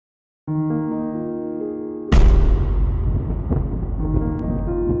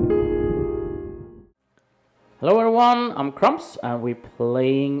Hello everyone, I'm Crumps and we're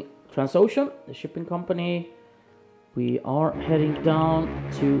playing TransOcean, the shipping company. We are heading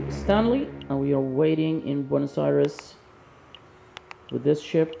down to Stanley and we are waiting in Buenos Aires with this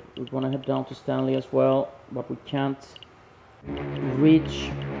ship. We're gonna head down to Stanley as well, but we can't reach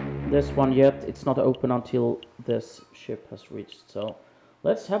this one yet. It's not open until this ship has reached. So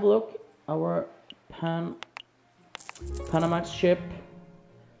let's have a look. Our Panamax ship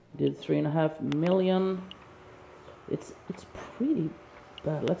did 3.5 million. It's pretty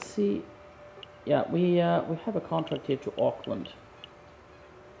bad. Let's see. Yeah, we have a contract here to Auckland.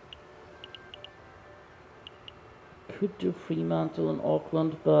 Could do Fremantle in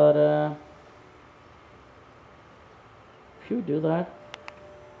Auckland, but if you do that,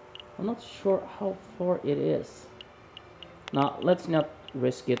 I'm not sure how far it is. Now let's not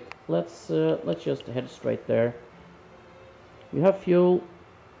risk it. Let's just head straight there. We have fuel.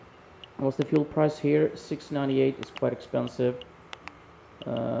 What's the fuel price here? $6.98 is quite expensive.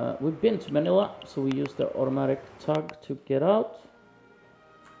 We've been to Manila, so we use the automatic tug to get out.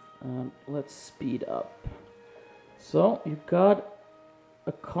 Let's speed up. So you got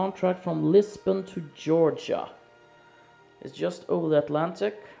a contract from Lisbon to Georgia. It's just over the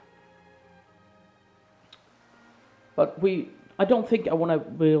Atlantic. But I don't think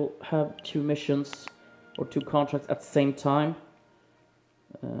we'll have two missions or two contracts at the same time.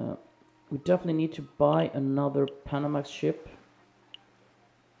 We definitely need to buy another Panamax ship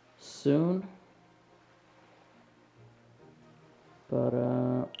soon. But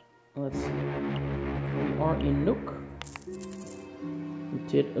let's see. We are in Nuuk. We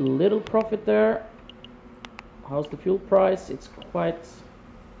did a little profit there. How's the fuel price? It's quite...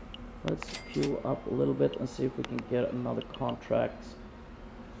 Let's fuel up a little bit and see if we can get another contract.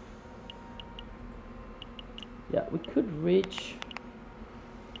 Yeah, we could reach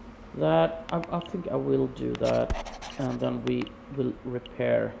that. I think I will do that, and then we will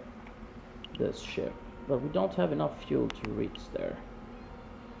repair this ship, but we don't have enough fuel to reach there,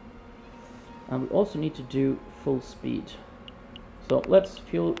 and we also need to do full speed. So let's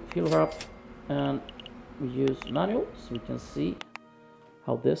fuel her up, and we use manual so we can see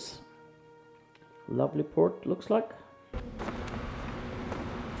how this lovely port looks like.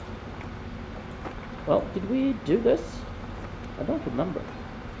 Well, did we do this? I don't remember.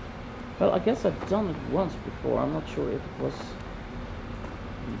 Well, I guess I've done it once before. I'm not sure if it was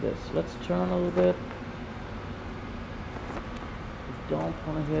this. Let's turn a little bit. We don't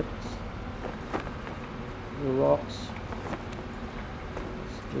want to hit the rocks.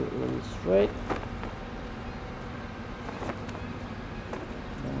 Let's do it a little straight.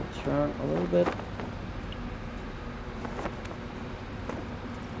 Then we'll turn a little bit.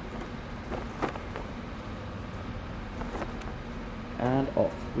 And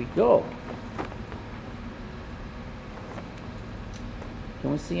off we go.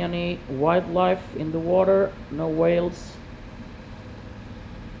 Can we see any wildlife in the water? No whales.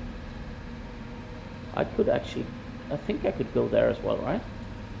 I think I could go there as well, right?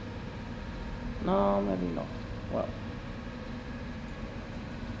 No, maybe not. Well.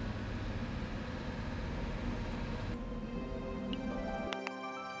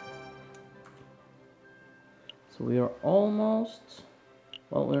 So we are almost...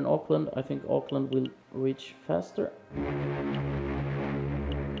 Well, we're in Auckland. I think Auckland will reach faster.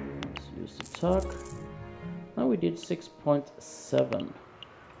 Let's use the tug. Now we did 6.7.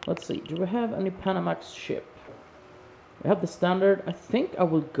 Let's see. Do we have any Panamax ship? We have the standard. I think I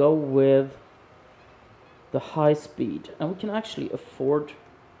will go with the high speed. And we can actually afford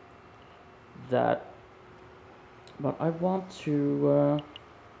that. But I want to...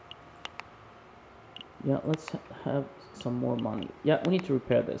 yeah, let's have some more money. Yeah, we need to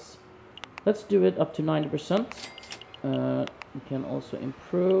repair this. Let's do it up to 90%. We can also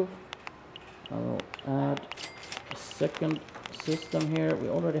improve. I will add a second system here. We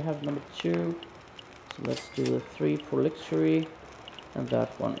already have number 2. So let's do the 3 for luxury. And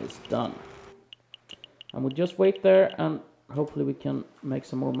that one is done. And we'll just wait there and hopefully we can make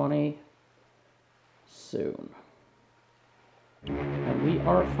some more money soon. And we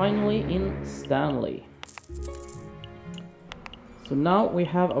are finally in Stanley. So now we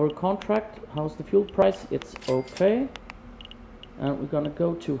have our contract. How's the fuel price? It's okay. And we're gonna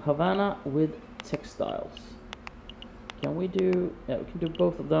go to Havana with textiles. Can we do... Yeah, we can do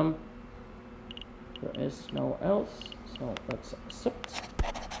both of them. There is no else. So let's accept.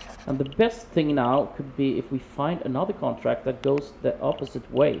 And the best thing now could be if we find another contract that goes the opposite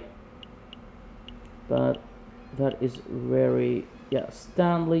way. But that is very... Yeah,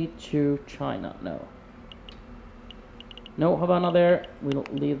 Stanley to China. No Havana there. We'll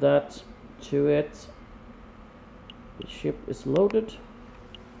leave that to it. The ship is loaded.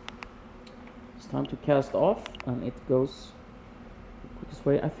 It's time to cast off, and it goes the quickest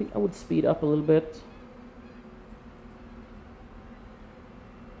way. I think I would speed up a little bit.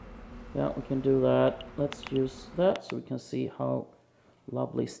 Yeah, we can do that. Let's use that so we can see how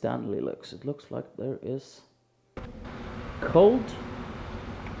lovely Stanley looks. It looks like there is cold.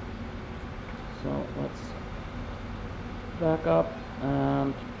 So let's back up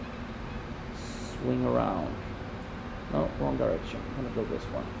and swing around. No, wrong direction. I'm gonna go this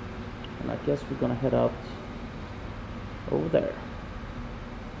one. And I guess we're gonna head out over there.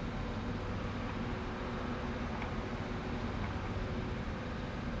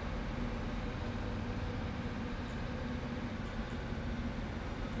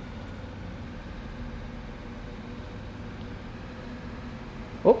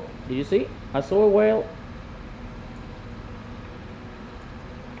 Oh, did you see? I saw a whale.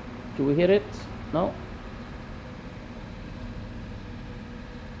 Do we hit it? No.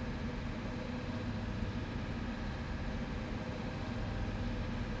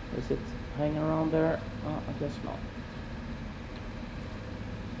 Is it hanging around there? I guess not.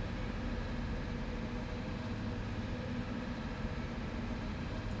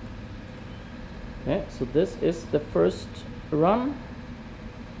 Okay, so this is the first run.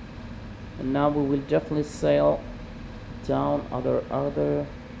 And now we will definitely sail down our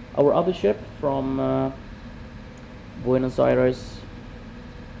other ship from Buenos Aires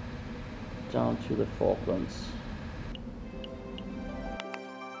down to the Falklands.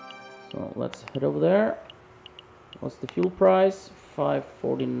 So let's head over there. What's the fuel price?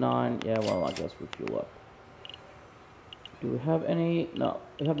 5.49. Yeah, well, I guess we fuel up. Do we have any? No,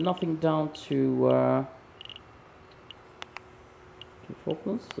 we have nothing down to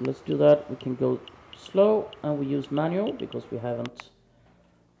Falklands. So let's do that. We can go slow, and we use manual because we haven't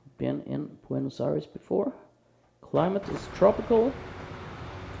been in Buenos Aires before. Climate is tropical,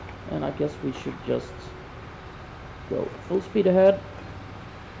 and I guess we should just go full speed ahead.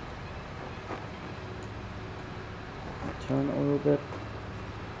 Turn a little bit,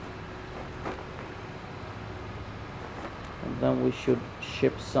 and then we should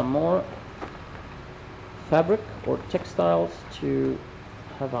ship some more fabric or textiles to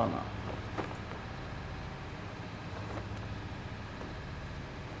Havana.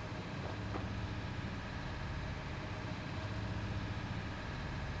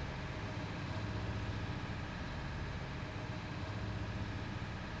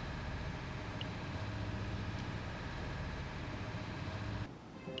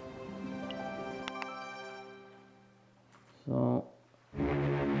 So,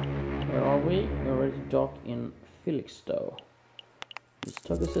 where are we? We're ready to dock in Felixstowe. Use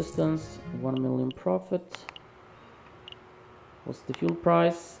tug assistance, 1 million profit. What's the fuel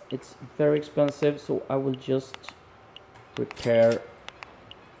price? It's very expensive, so I will just repair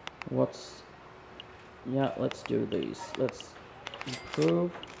what's... Yeah, let's do these. Let's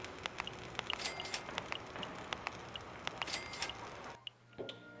improve.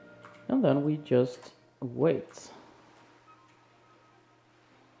 And then we just wait.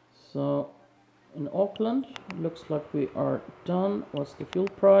 So in Auckland, looks like we are done. What's the fuel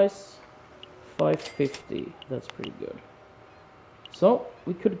price? 5.50. That's pretty good. So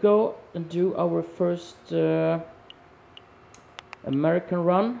we could go and do our first American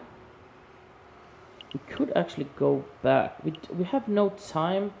run. We could actually go back. We have no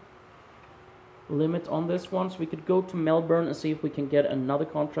time limit on this one, so we could go to Melbourne and see if we can get another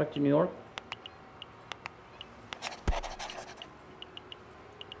contract in New York.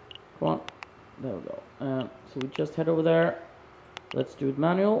 Come on. There we go. So we just head over there. Let's do it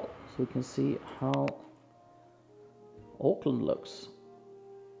manual so we can see how Auckland looks.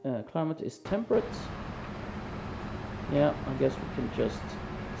 Climate is temperate. Yeah, I guess we can just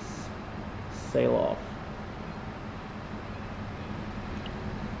sail off.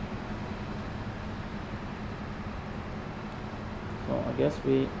 So I guess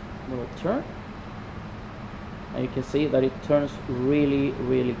we will turn. And you can see that it turns really,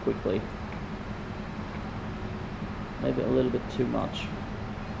 really quickly. Maybe a little bit too much.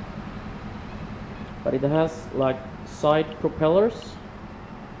 But it has like side propellers,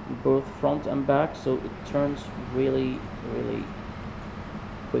 both front and back, so it turns really, really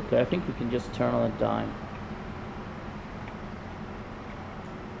quickly. I think you can just turn on a dime.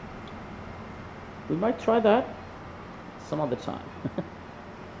 We might try that some other time.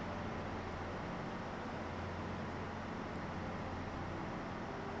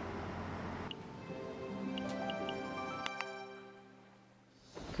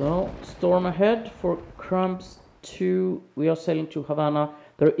 So, storm ahead for Crumbs 2. We are sailing to Havana.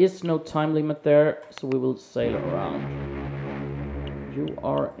 There is no time limit there, so we will sail around. You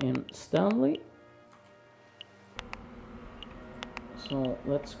are in Stanley. So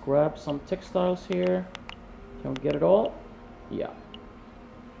let's grab some textiles here. Can we get it all? Yeah.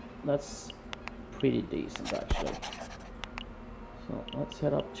 That's pretty decent actually. So let's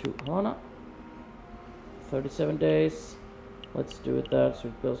head up to Havana. 37 days. Let's do it there so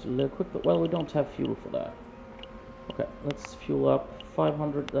it goes a little quicker. Well, we don't have fuel for that. Okay, let's fuel up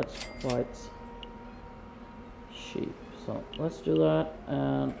 500. That's quite cheap. So let's do that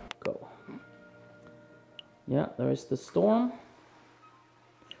and go. Yeah, there is the storm.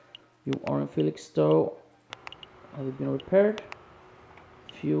 You are in Felixstowe. Have you been repaired?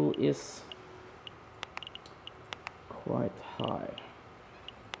 Fuel is quite high.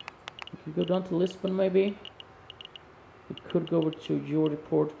 We could go down to Lisbon maybe. We could go over to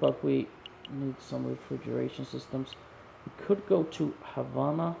Georgiaport, but we need some refrigeration systems. We could go to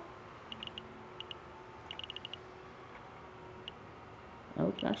Havana. And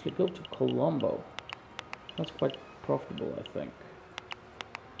we can actually go to Colombo. That's quite profitable, I think.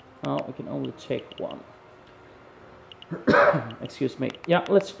 Now we can only take one. Excuse me. Yeah,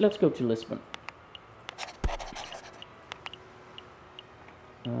 let's go to Lisbon.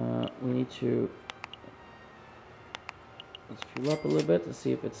 We need to let's fuel up a little bit and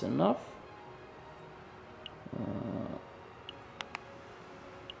see if it's enough.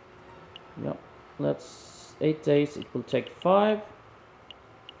 Yep. Let's 8 days. It will take 5.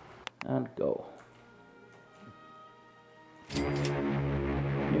 And go.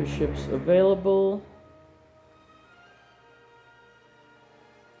 New ships available.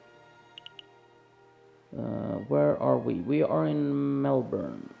 Where are we? We are in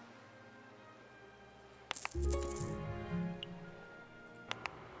Melbourne.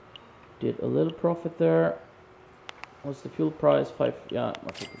 Did a little profit there. What's the fuel price? 5. Yeah,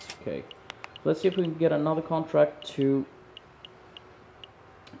 I think it's okay. So let's see if we can get another contract to.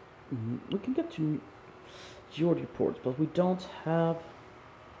 We can get to Georgiaport, but we don't have.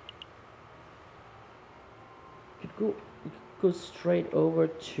 We could go straight over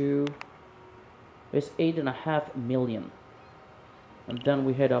to. There's 8.5 million, and then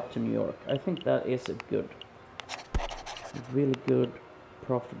we head up to New York. I think that is a really good,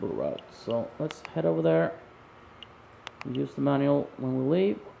 profitable route. So let's head over there. Use the manual when we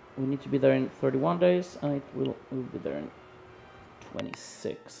leave. We need to be there in 31 days, and we'll be there in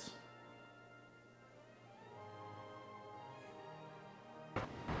 26.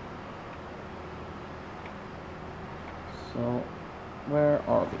 So, where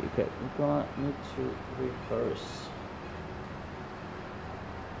are we? Okay, we're gonna need to reverse.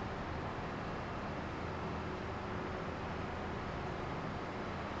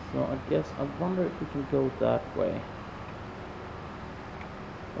 So I guess, I wonder if we can go that way.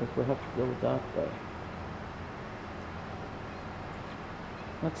 Or if we have to go that way.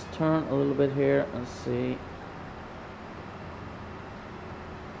 Let's turn a little bit here and see.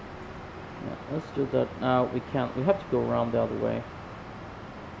 Yeah, let's do that now. We can't, we have to go around the other way.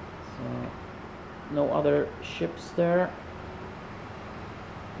 So, no other ships there.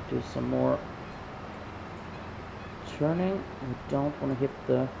 Do some more turning. We don't want to hit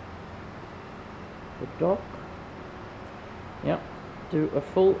the dock. Yeah, do a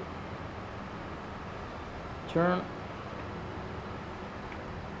full turn.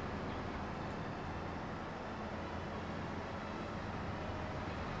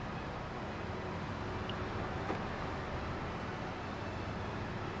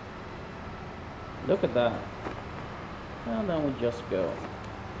 Look at that. And then we just go.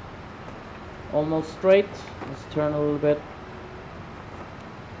 Almost straight. Let's turn a little bit.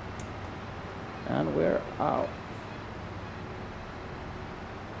 And we're out.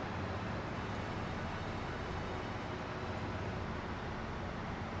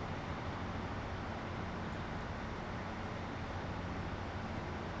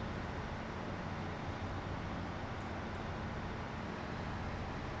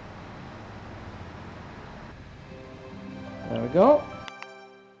 There we go.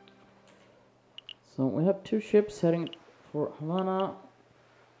 So we have 2 ships heading for Havana.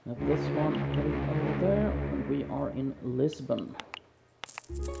 We have this one heading over there, and we are in Lisbon.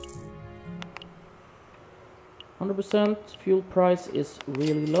 100% fuel price is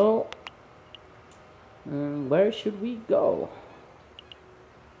really low. Where should we go?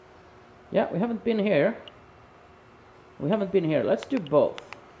 Yeah, we haven't been here. Let's do both.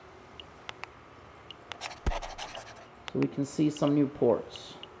 So we can see some new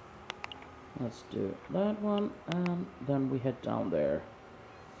ports. Let's do that one, and then we head down there.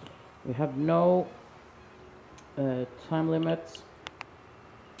 We have no time limits.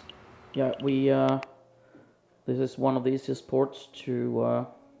 Yeah, we this is one of the easiest ports to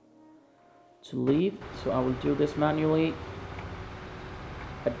leave, so I will do this manually.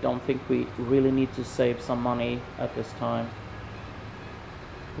 I don't think we really need to save some money at this time.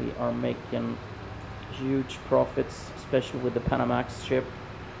 We are making huge profits, especially with the Panamax ship.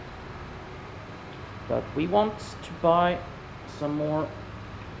 But we want to buy some more.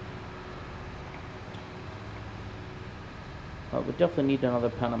 Well, we definitely need another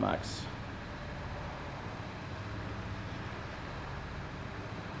Panamax.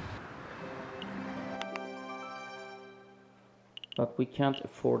 But we can't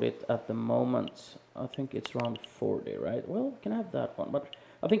afford it at the moment. I think it's around 40, right? Well, we can have that one, but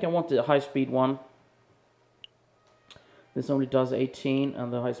I think I want the high-speed one. This only does 18,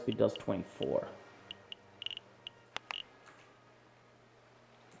 and the high-speed does 24.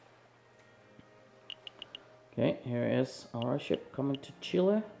 Okay, here is our ship coming to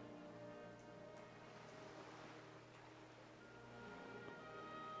Chile.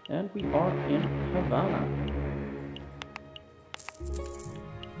 And we are in Havana.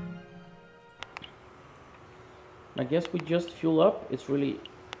 I guess we just fuel up. It's really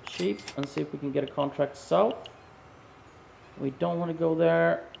cheap, and see if we can get a contract south. We don't want to go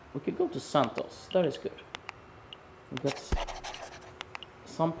there. We could go to Santos. That is good. We got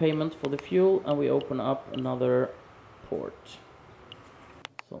some payment for the fuel, and we open up another port.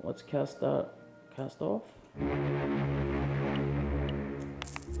 So let's cast off.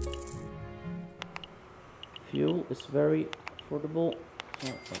 Fuel is very affordable,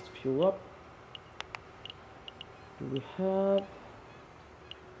 so let's fuel up. Do we have...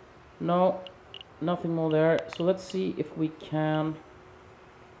 No, nothing more there. So let's see if we can...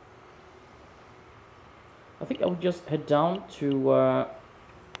 I think I would just head down to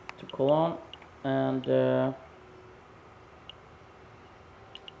Colon and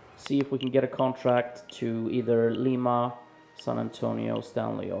see if we can get a contract to either Lima, San Antonio,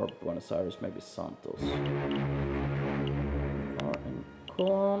 Stanley, or Buenos Aires, maybe Santos. Or in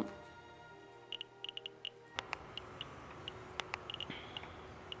Colon.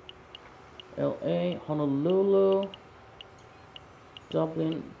 LA, Honolulu,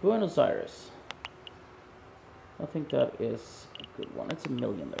 Dublin, Buenos Aires. I think that is a good one. It's $1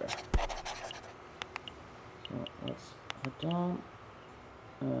 million there. So let's head down.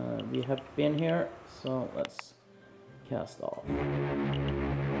 We have been here, so let's cast off.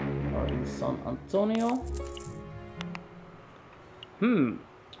 We're in San Antonio.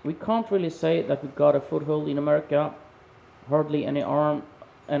 We can't really say that we got a foothold in America. Hardly any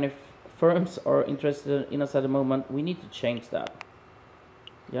firms are interested in us at the moment. We need to change that.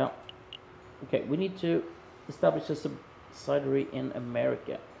 Yeah. Okay, we need to establish a subsidiary in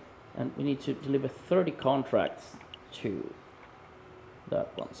America, and we need to deliver 30 contracts to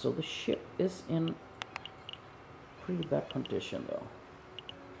that one. So the ship is in pretty bad condition though.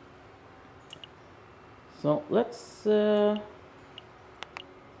 So let's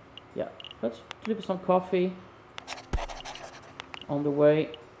let's deliver some coffee on the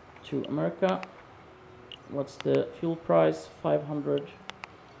way to America. What's the fuel price? 500.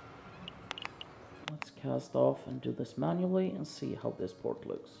 Let's cast off and do this manually and see how this port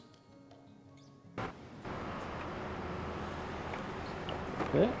looks.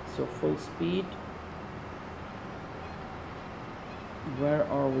 Okay, so full speed. Where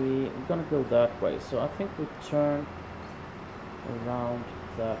are we? We're gonna go that way, so I think we turn around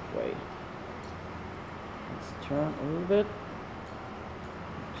that way. Let's turn a little bit.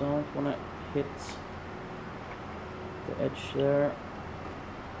 Don't want to hit the edge there.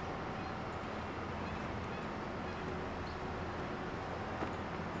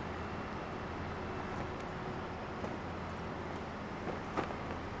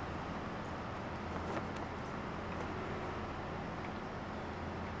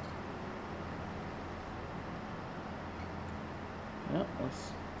 Yeah,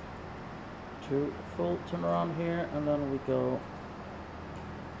 let's do a full turn around here, and then we go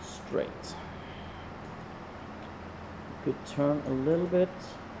straight. We could turn a little bit,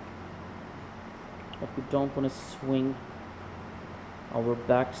 but we don't want to swing our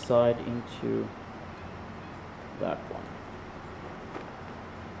backside into that one.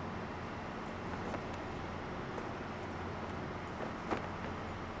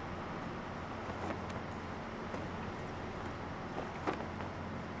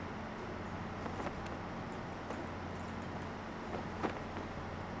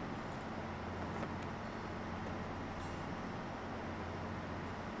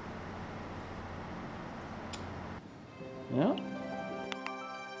 Yeah.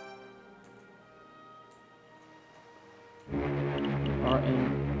 We are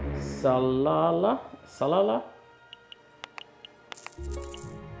in Salala.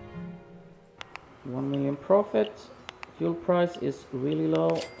 1 million profit. Fuel price is really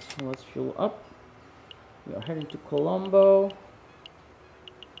low, so let's fuel up. We are heading to Colombo.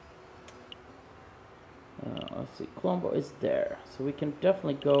 Let's see, Colombo is there, so we can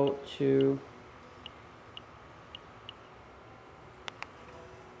definitely go to.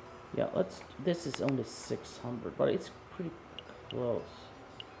 Yeah, this is only 600, but it's pretty close.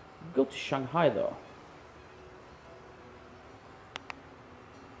 Go to Shanghai though.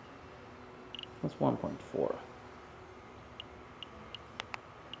 That's 1.4.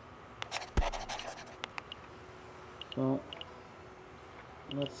 So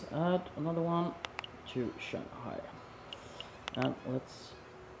let's add another one to Shanghai. And let's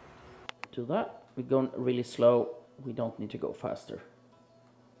do that. We're going really slow. We don't need to go faster.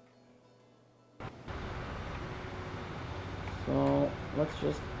 So let's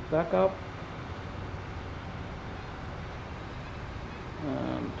just back up.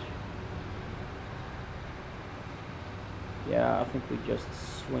 And yeah, I think we just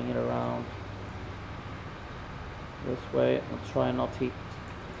swing it around this way. We'll try not to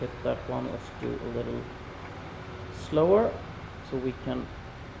hit that one. Let's do a little slower so we can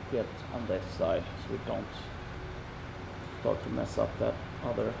get on that side, so we don't start to mess up that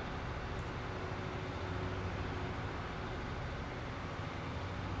other.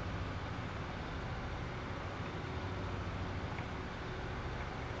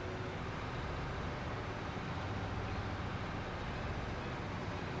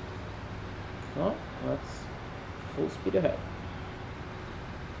 So let's full speed ahead.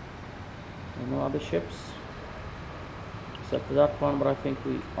 No other ships except for that one, but I think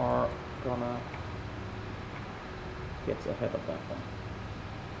we are gonna get ahead of that one.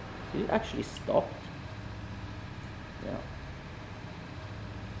 Did it actually stop? Yeah.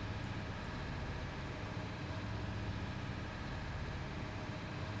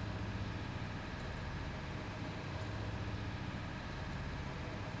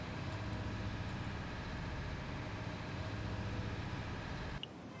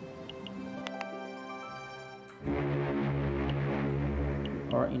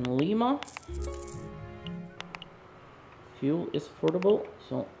 Are in Lima. Fuel is affordable,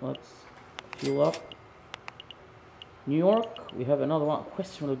 so let's fuel up. New York, we have another one.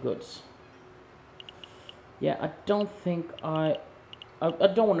 Questionable goods. Yeah, I don't think I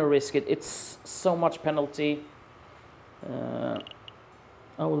don't want to risk it. It's so much penalty.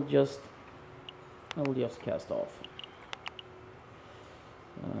 I will just cast off.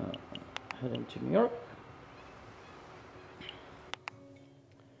 Heading to New York.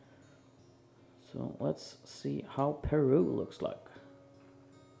 So let's see how Peru looks like.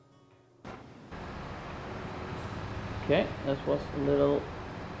 Okay, this was a little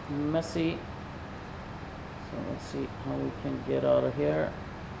messy. So let's see how we can get out of here.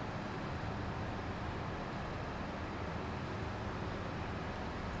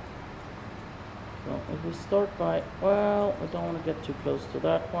 So if we start by, well, we don't want to get too close to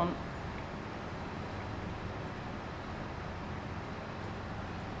that one.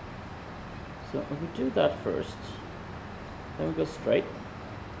 So if we do that first, then we go straight,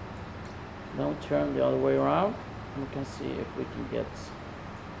 then we turn the other way around, and we can see if we can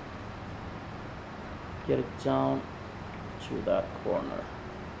get it down to that corner.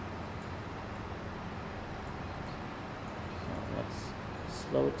 So let's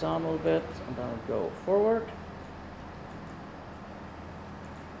slow it down a little bit, and then we go forward.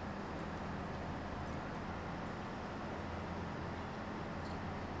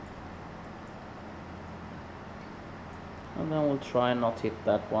 And then we'll try and not hit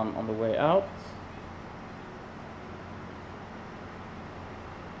that one on the way out.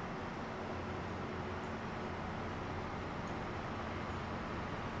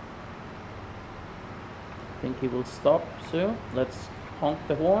 I think he will stop soon. Let's honk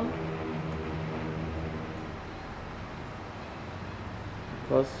the horn.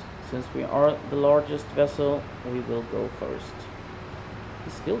 Because since we are the largest vessel, we will go first.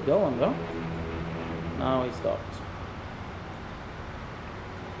 He's still going though. Now he stopped.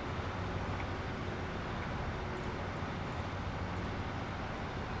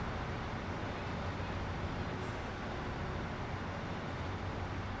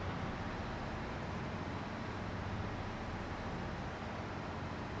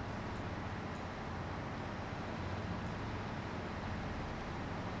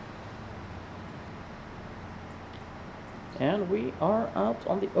 And we are out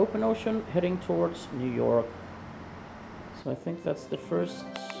on the open ocean heading towards New York. So I think that's the first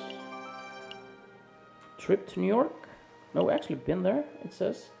trip to New York. No, we actually been there, it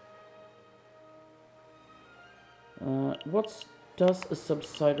says. What does a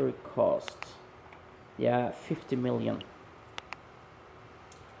subsidiary cost? Yeah, 50 million.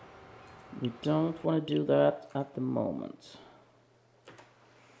 We don't want to do that at the moment.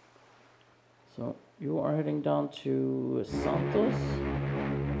 So you are heading down to Santos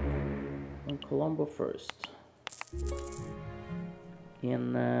and Colombo first.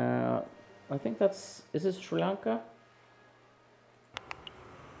 In I think that's, is it Sri Lanka?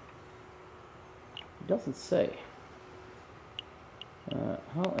 It doesn't say.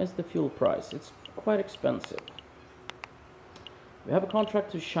 How is the fuel price? It's quite expensive. We have a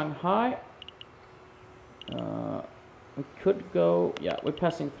contract to Shanghai. We could go, yeah, we're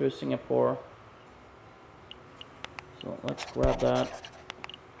passing through Singapore. So let's grab that.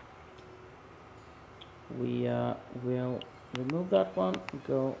 We will remove that one and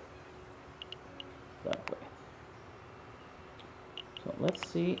go that way. So let's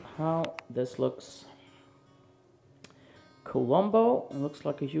see how this looks. Colombo, it looks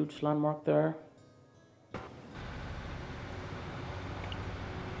like a huge landmark there.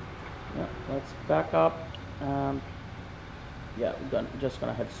 Yeah, let's back up and yeah, we're just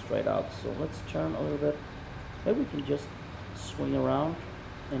gonna head straight out. So let's turn a little bit. Maybe we can just swing around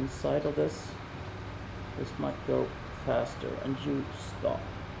inside of this. This might go faster. And you stop.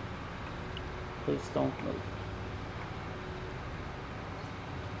 Please don't move.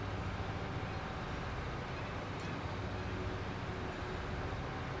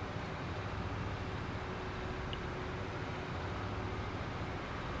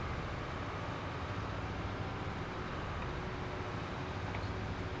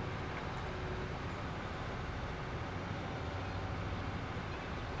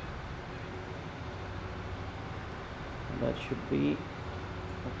 That should be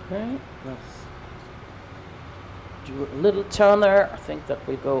okay. Let's do a little turn there. I think that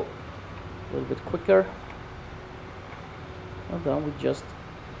will go a little bit quicker. And then we just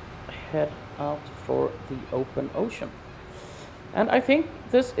head out for the open ocean. And I think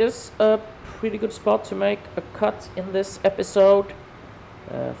this is a pretty good spot to make a cut in this episode.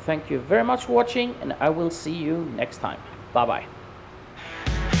 Thank you very much for watching, and I will see you next time. Bye bye.